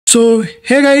So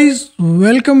hey guys,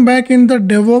 welcome back in the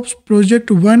DevOps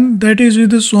project 1, that is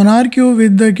with the SonarQube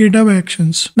with the GitHub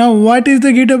Actions. Now what is the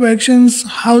GitHub Actions,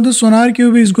 how the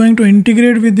SonarQube is going to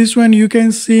integrate with this one, you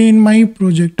can see in my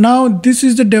project. Now this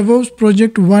is the DevOps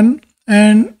project 1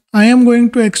 and I am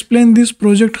going to explain this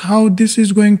project how this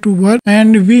is going to work,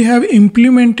 and we have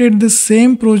implemented the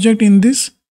same project in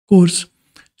this course.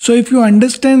 So if you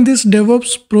understand this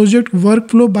DevOps project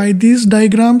workflow by these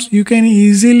diagrams, you can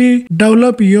easily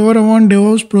develop your own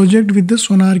DevOps project with the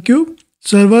SonarQube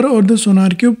server or the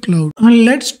SonarQube cloud. And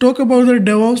let's talk about the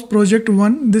DevOps project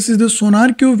 1. This is the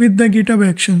SonarQube with the GitHub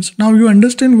Actions. Now you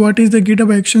understand what is the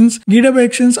GitHub Actions. GitHub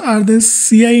Actions are the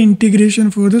CI integration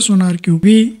for the SonarQube.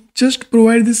 We just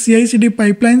provide the CI/CD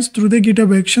pipelines through the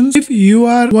GitHub Actions if you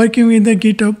are working with the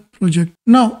GitHub project.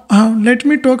 Now let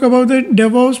me talk about the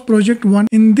DevOps project 1.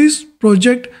 In this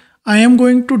project I am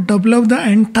going to develop the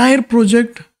entire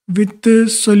project with the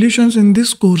solutions in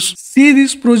this course. See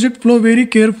this project flow very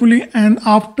carefully, and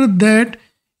after that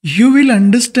you will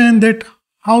understand that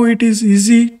how it is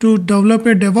easy to develop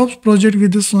a DevOps project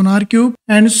with the SonarQube.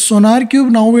 And SonarQube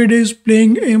nowadays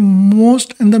playing a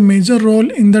most and the major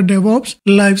role in the DevOps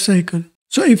lifecycle.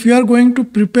 So if you are going to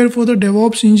prepare for the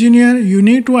DevOps engineer, you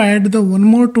need to add the one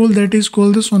more tool that is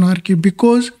called the SonarQube,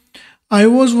 because I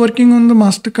was working on the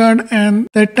MasterCard and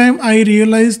that time I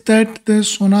realized that the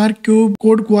SonarQube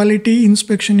code quality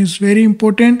inspection is very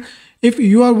important if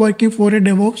you are working for a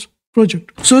DevOps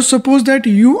project. So suppose that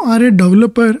you are a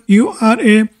developer, you are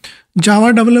a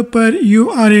Java developer, you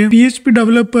are a PHP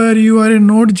developer, you are a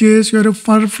Node.js, you are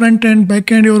a front end,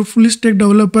 back end, you are a full stack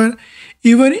developer.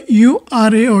 Even you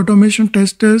are a automation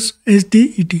testers,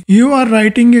 SDET. You are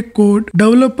writing a code.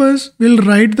 Developers will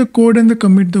write the code and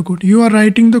commit the code. You are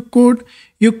writing the code,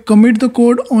 you commit the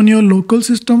code on your local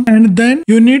system, and then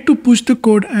you need to push the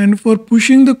code. And for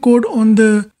pushing the code on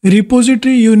the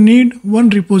repository, you need one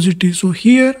repository. So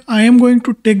here I am going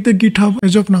to take the GitHub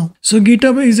as of now. So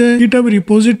GitHub is a GitHub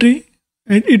repository.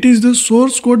 And it is the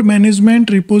source code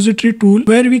management repository tool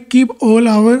where we keep all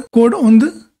our code on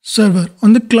the server,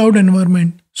 on the cloud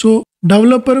environment. So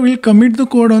developer will commit the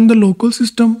code on the local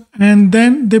system and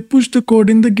then they push the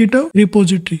code in the GitHub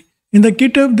repository. In the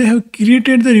GitHub they have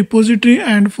created the repository,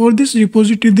 and for this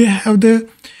repository they have the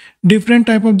different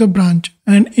type of the branch,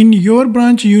 and in your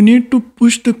branch you need to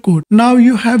push the code. Now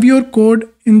you have your code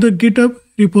in the GitHub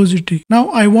repository. Now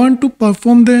I want to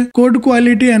perform the code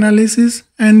quality analysis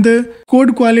and the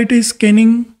code quality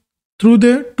scanning through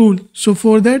the tool. So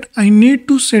for that I need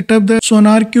to set up the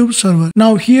SonarQube server.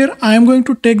 Now here I am going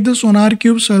to take the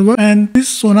SonarQube server, and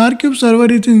this SonarQube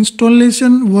server is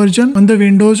installation version on the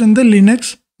Windows and the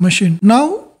Linux machine.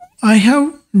 Now I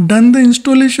have done the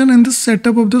installation and the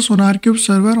setup of the SonarQube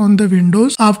server on the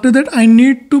Windows. After that I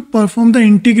need to perform the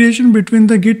integration between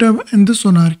the GitHub and the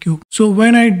SonarQube. So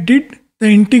when I did the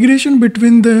integration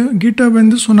between the GitHub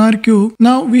and the SonarQube,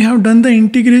 now we have done the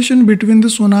integration between the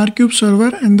SonarQube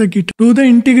server and the GitHub. To the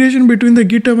integration between the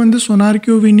GitHub and the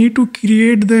SonarQube, we need to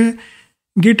create the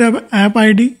GitHub app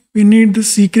ID. We need the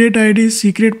secret ID,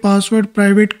 secret password,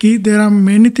 private key. There are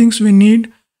many things we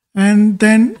need, and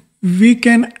then we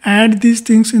can add these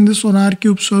things in the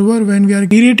SonarQube server when we are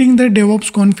creating the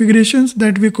DevOps configurations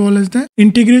that we call as the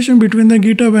integration between the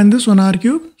GitHub and the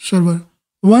SonarQube server.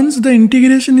 Once the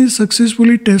integration is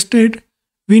successfully tested,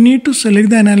 we need to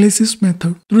select the analysis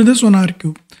method through the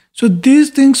SonarQube. So these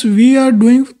things we are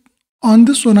doing on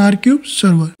the SonarQube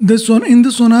server. In the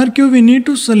SonarQube, we need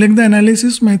to select the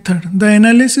analysis method. The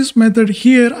analysis method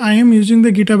here, I am using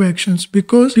the GitHub Actions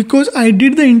because I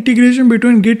did the integration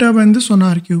between GitHub and the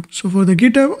SonarQube. So for the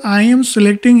GitHub, I am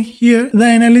selecting here the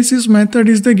analysis method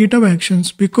is the GitHub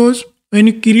Actions, because when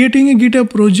you're creating a GitHub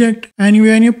project and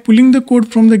when you're pulling the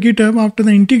code from the GitHub after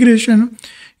the integration,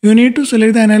 you need to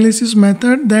select the analysis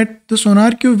method that the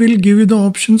SonarQube will give you the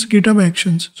options GitHub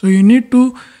Actions. So you need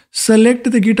to select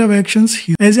the GitHub Actions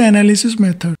here as an analysis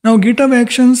method. Now GitHub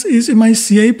Actions is my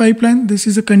CI pipeline. This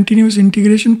is a continuous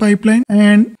integration pipeline,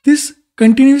 and this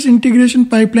continuous integration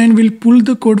pipeline will pull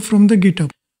the code from the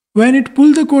GitHub. When it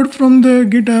pulls the code from the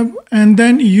GitHub and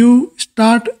then you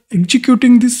start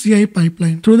executing this CI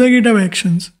pipeline through the GitHub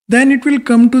Actions, then it will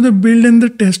come to the build and the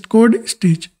test code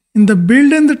stage. In the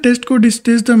build and the test code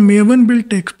stage, the Maven build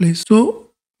takes place. So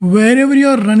wherever you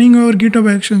are running your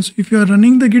GitHub Actions, if you are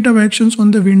running the GitHub Actions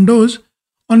on the Windows,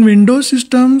 on Windows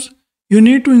systems, you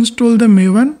need to install the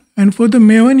Maven, and for the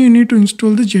Maven you need to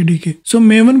install the JDK. So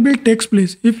Maven build takes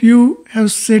place. If you have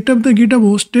set up the GitHub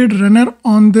hosted runner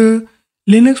on the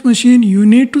Linux machine, you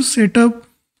need to set up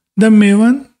the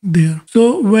Maven there.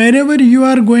 So wherever you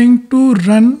are going to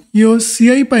run your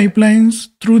CI pipelines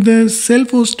through the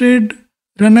self-hosted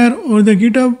runner or the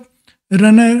GitHub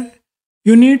runner,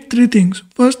 you need three things.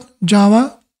 First,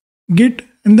 Java, Git,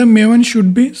 and the Maven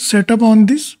should be set up on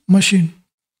this machine.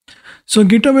 So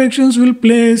GitHub Actions will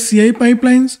play CI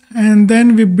pipelines, and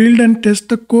then we build and test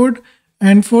the code,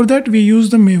 and for that we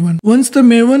use the Maven. Once the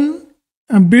Maven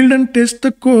build and test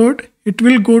the code, it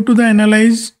will go to the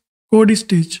analyze code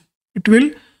stage. It will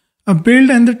build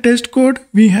and the test code.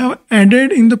 We have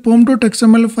added in the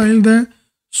pom.xml file the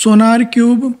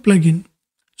SonarQube plugin.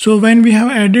 So when we have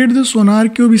added the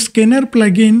SonarQube scanner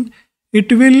plugin,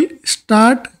 it will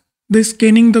start the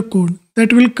scanning the code.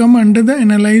 That will come under the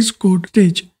analyze code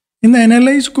stage. In the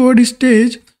analyze code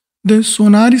stage, the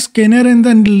Sonar scanner and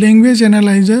the language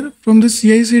analyzer from the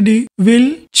CI/CD will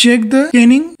check the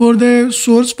scanning for the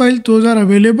source files. Those are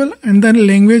available, and then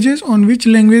languages on which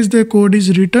language the code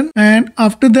is written. And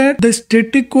after that, the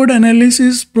static code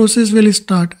analysis process will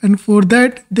start. And for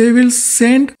that, they will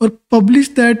send or publish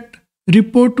that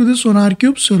report to the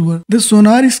SonarQube server. The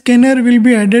Sonar scanner will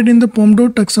be added in the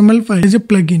pom.xml file as a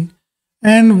plugin.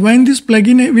 And when this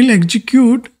plugin will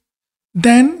execute,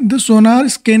 then the Sonar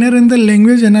scanner and the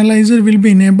language analyzer will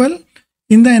be enabled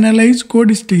in the analyze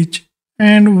code stage.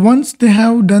 And once they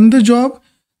have done the job,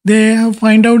 they have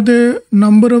find out the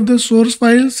number of the source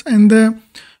files and the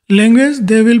language,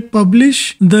 they will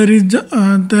publish the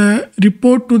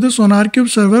report to the SonarQube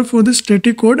server for the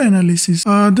static code analysis.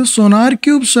 The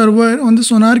SonarQube server, on the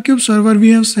SonarQube server,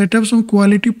 we have set up some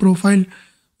quality profile.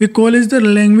 We call it the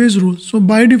language rules. So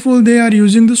by default, they are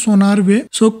using the Sonar way.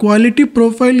 So quality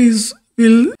profile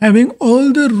will having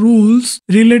all the rules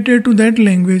related to that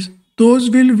language. Those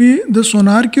will be the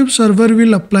SonarQube server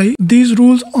will apply these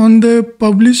rules on the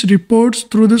published reports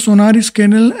through the Sonar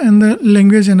scanner and the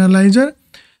language analyzer,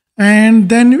 and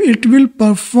then it will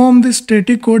perform the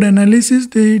static code analysis.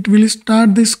 It will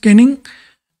start the scanning,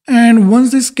 and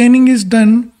once the scanning is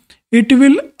done, it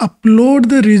will upload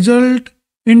the result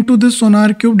into the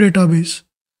SonarQube database.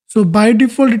 So by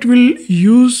default, it will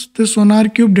use the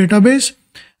SonarQube database.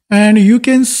 And you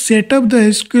can set up the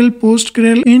SQL,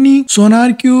 PostgreSQL, any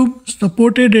SonarQube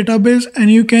supported database,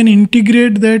 and you can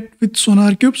integrate that with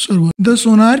SonarQube server. The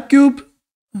SonarQube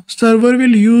server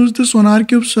will use the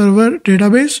SonarQube server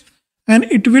database, and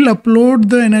it will upload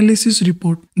the analysis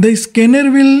report. The scanner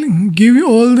will give you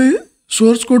all the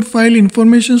source code file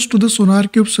informations to the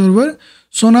SonarQube server.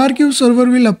 SonarQube server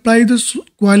will apply the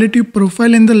quality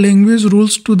profile and the language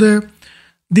rules to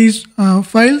these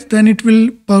files. Then it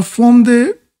will perform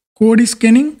the code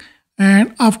scanning,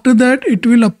 and after that it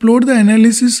will upload the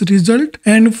analysis result,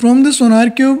 and from the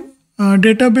SonarQube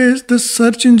database the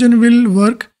search engine will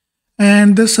work,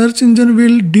 and the search engine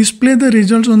will display the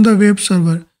results on the web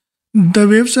server. The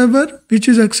web server which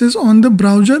is accessed on the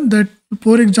browser, that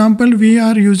for example we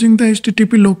are using the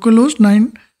HTTP localhost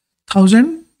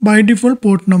 9000 by default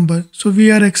port number, so we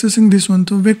are accessing this one,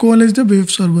 so we call as the web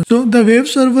server. So the web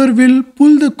server will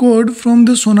pull the code from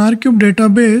the SonarQube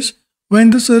database when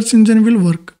the search engine will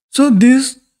work. So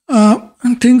these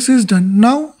things is done.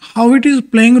 Now how it is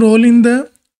playing role in the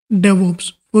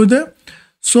DevOps for the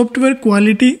software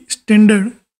quality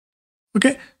standard.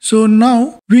 Okay, so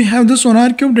now we have the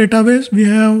SonarQube database, we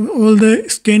have all the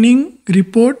scanning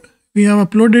report we have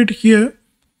uploaded here.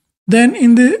 Then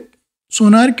in the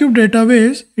SonarQube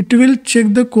database, it will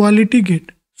check the quality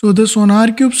gate. So the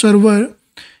SonarQube server,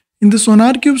 in the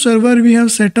SonarQube server we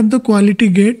have set up the quality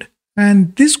gate,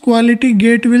 and this quality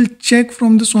gate will check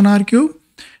from the SonarQube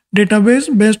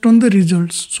database based on the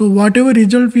results. So whatever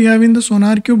result we have in the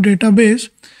SonarQube database,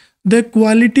 the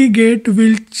quality gate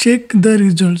will check the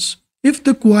results. If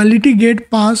the quality gate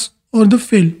pass or the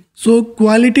fail. So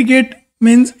quality gate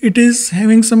means it is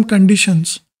having some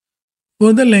conditions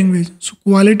for the language. So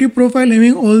quality profile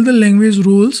having all the language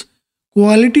rules.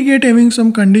 Quality gate having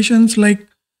some conditions like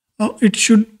it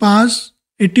should pass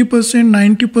 80%,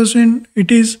 90%.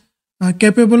 It is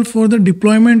capable for the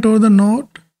deployment or the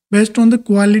not based on the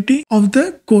quality of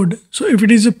the code. So if it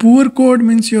is a poor code,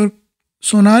 means your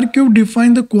SonarQube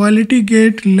define the quality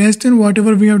gate less than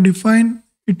whatever we have defined.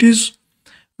 It is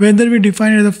whether we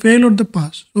define it as a fail or the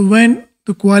pass. So when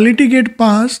the quality gate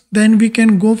pass, then we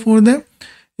can go for the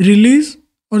release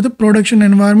or the production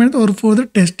environment or for the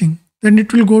testing. Then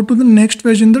it will go to the next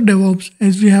phase in the DevOps,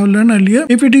 as we have learned earlier.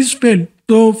 If it is fail,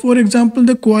 so for example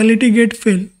the quality gate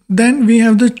fail, then we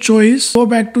have the choice, go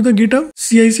back to the GitHub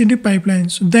CI/CD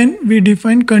pipelines. So then we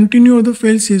define continue or the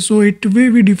fail case. So it way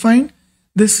we define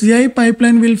the CI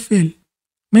pipeline will fail.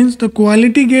 Means the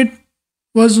quality gate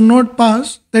was not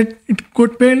passed, that it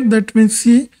could fail. That means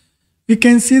we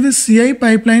can see the CI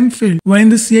pipeline failed. When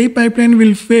the CI pipeline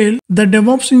will fail, the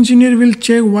DevOps engineer will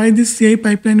check why this CI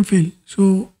pipeline failed.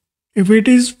 So If it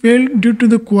is failed due to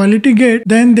the quality gate,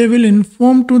 then they will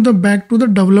inform back to the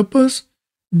developers.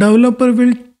 Developer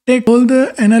will take all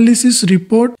the analysis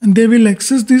report and they will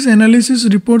access this analysis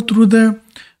report through the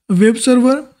web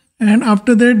server, and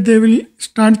after that they will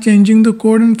start changing the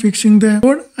code and fixing the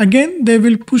code. Again, they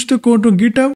will push the code to GitHub